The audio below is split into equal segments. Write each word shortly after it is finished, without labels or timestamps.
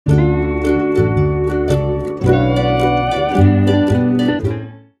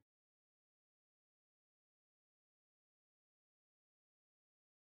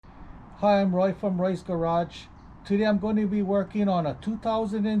Hi, I'm Roy from Roy's Garage. Today I'm going to be working on a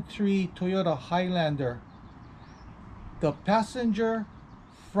 2003 Toyota Highlander. The passenger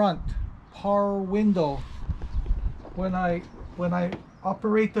front power window, when I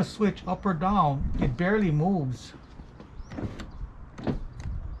operate the switch up or down, it barely moves.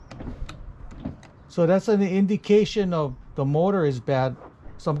 So that's an indication of the motor is bad.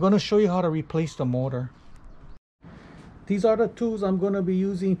 So I'm going to show you how to replace the motor. These are the tools I'm going to be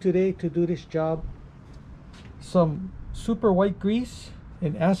using today to do this job. Some super white grease,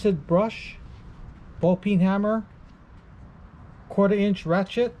 an acid brush, ball peen hammer, 1/4 inch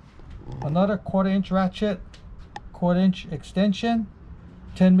ratchet, another 1/4 inch ratchet, 1/4 inch extension,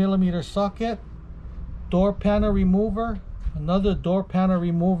 10mm socket, door panel remover, another door panel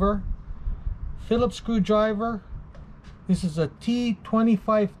remover, Phillips screwdriver. This is a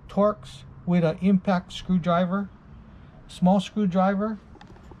T25 Torx with an impact screwdriver, small screwdriver,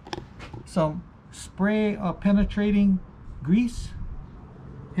 some spray penetrating grease,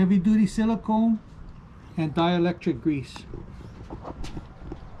 heavy duty silicone, and dielectric grease.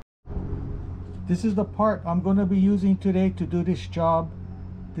 This is the part I'm going to be using today to do this job.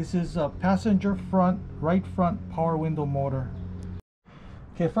 This is a passenger front, right front power window motor.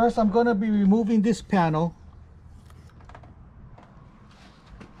 Okay, first I'm going to be removing this panel.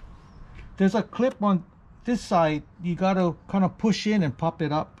 There's a clip on this side. You got to kind of push in and pop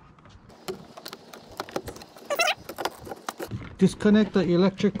it up. Disconnect the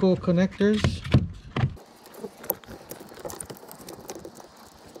electrical connectors.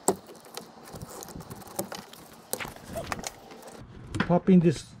 Popping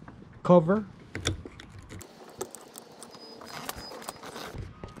this cover.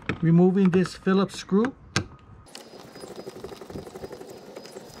 Removing this Phillips screw.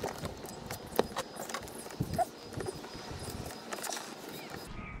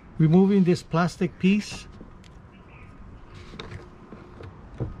 Removing this plastic piece.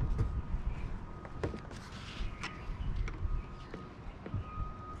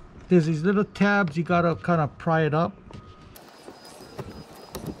 There's these little tabs, you gotta kind of pry it up.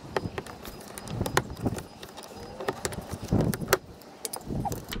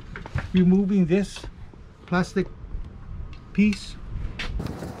 Removing this plastic piece.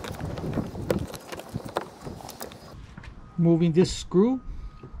 Moving this screw.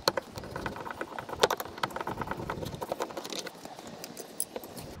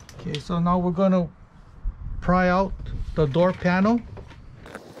 Okay, so now we're gonna pry out the door panel.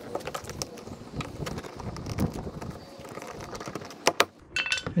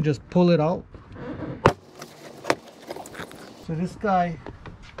 And just pull it out. So this guy,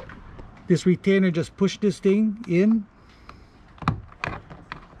 this retainer, just push this thing in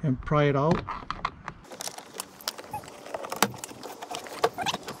and pry it out.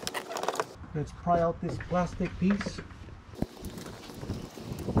 Let's pry out this plastic piece.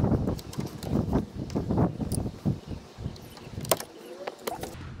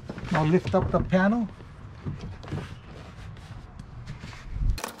 Now lift up the panel.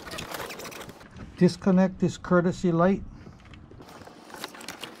 Disconnect this courtesy light.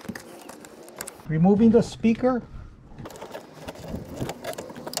 Removing the speaker.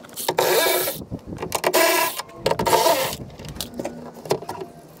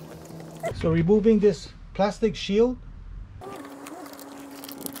 So removing this plastic shield.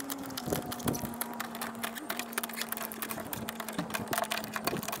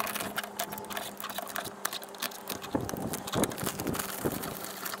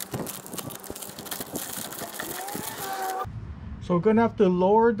 So we're going to have to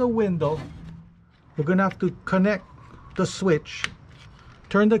lower the window. We're going to have to connect the switch,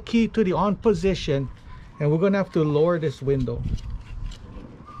 turn the key to the on position, and we're going to have to lower this window.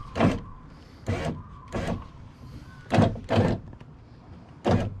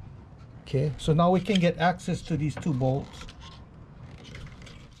 Okay, so now we can get access to these two bolts.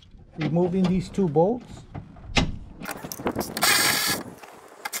 Removing these two bolts.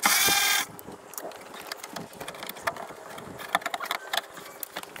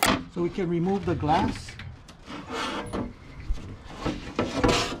 So we can remove the glass.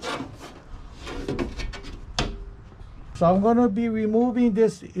 So I'm going to be removing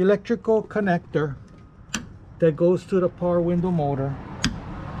this electrical connector that goes to the power window motor.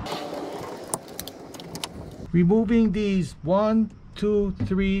 Removing these 1, 2,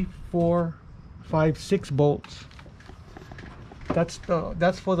 3, 4, 5, 6 bolts. That's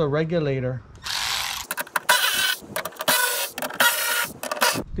for the regulator.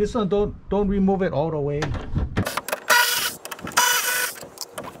 This one, don't remove it all the way.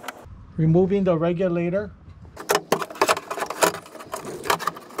 Removing the regulator.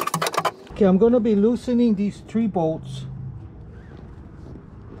 Okay, I'm going to be loosening these 3 bolts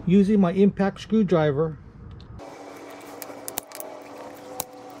using my impact screwdriver.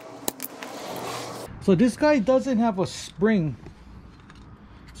 So this guy doesn't have a spring,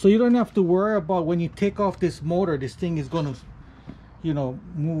 so you don't have to worry about when you take off this motor, this thing is going to, you know,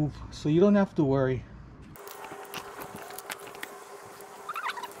 move. So you don't have to worry.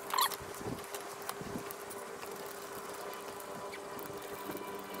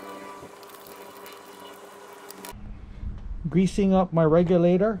 Greasing up my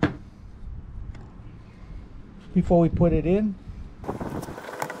regulator before we put it in.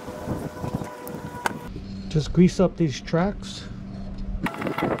 Just grease up these tracks.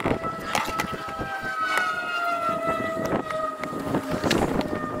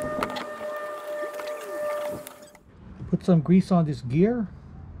 Put some grease on this gear.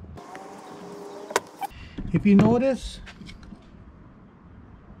 If you notice,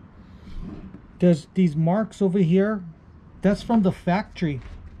 there's these marks over here. That's from the factory.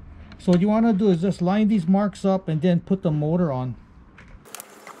 So what you want to do is just line these marks up and then put the motor on.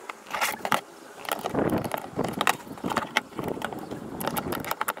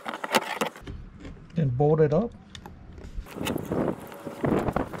 Then bolt it up.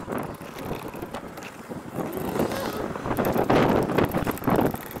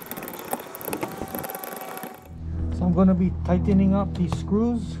 So I'm going to be tightening up these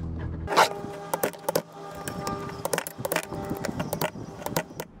screws.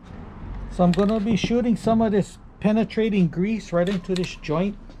 So I'm going to be shooting some of this penetrating grease right into this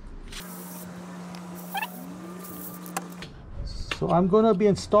joint. So I'm going to be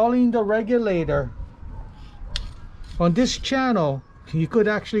installing the regulator. On this channel, you could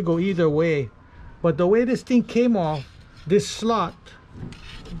actually go either way. But the way this thing came off, this slot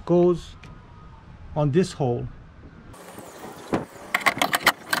goes on this hole.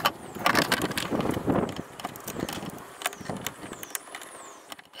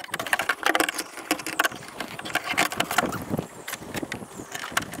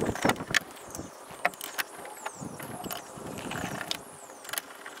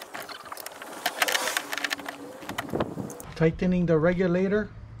 Tightening the regulator.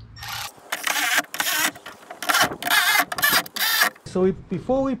 So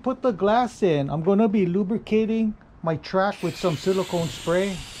before we put the glass in, I'm going to be lubricating my track with some silicone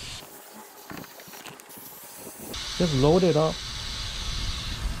spray. Just load it up.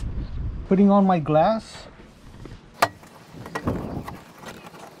 Putting on my glass.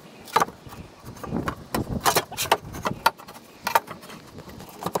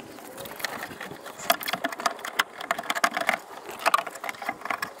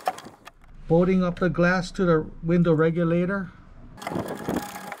 Bolting up the glass to the window regulator.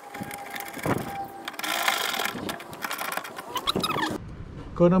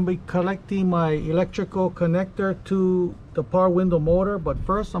 Gonna be collecting my electrical connector to the power window motor, but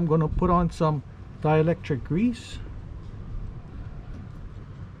first I'm gonna put on some dielectric grease.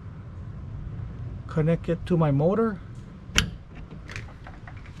 Connect it to my motor.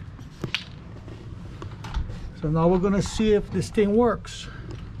 So now we're gonna see if this thing works.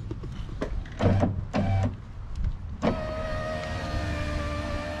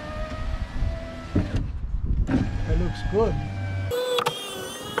 That looks good.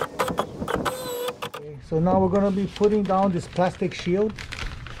 Okay, so now we're going to be putting down this plastic shield.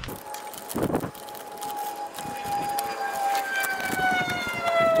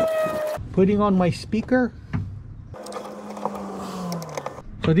 Putting on my speaker.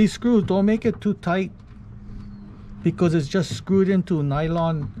 So these screws, don't make it too tight because it's just screwed into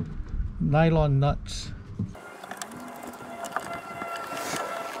nylon nuts.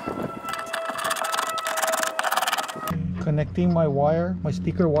 Connecting my wire, my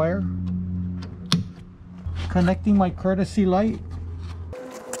speaker wire. Connecting my courtesy light.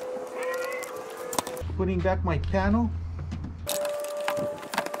 Putting back my panel.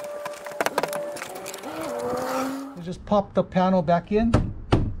 Just pop the panel back in.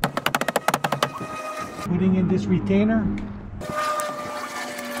 Putting in this retainer.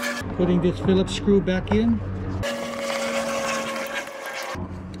 Putting this Phillips screw back in.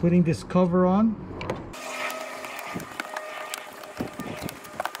 Putting this cover on.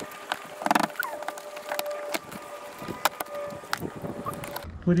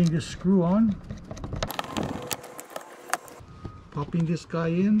 Putting this screw on. Popping this guy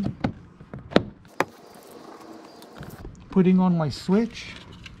in. Putting on my switch.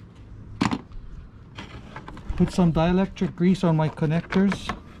 Put some dielectric grease on my connectors.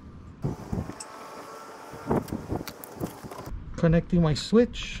 Connecting my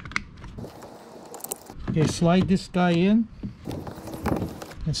switch. Okay, slide this guy in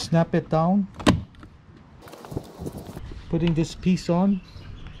and snap it down. Putting this piece on.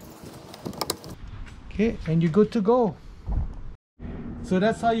 Okay, and you're good to go. So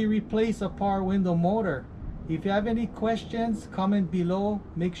that's how you replace a power window motor. If you have any questions, comment below.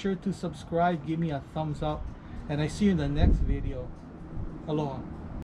 Make sure to subscribe, give me a thumbs up, and I see you in the next video. Aloha.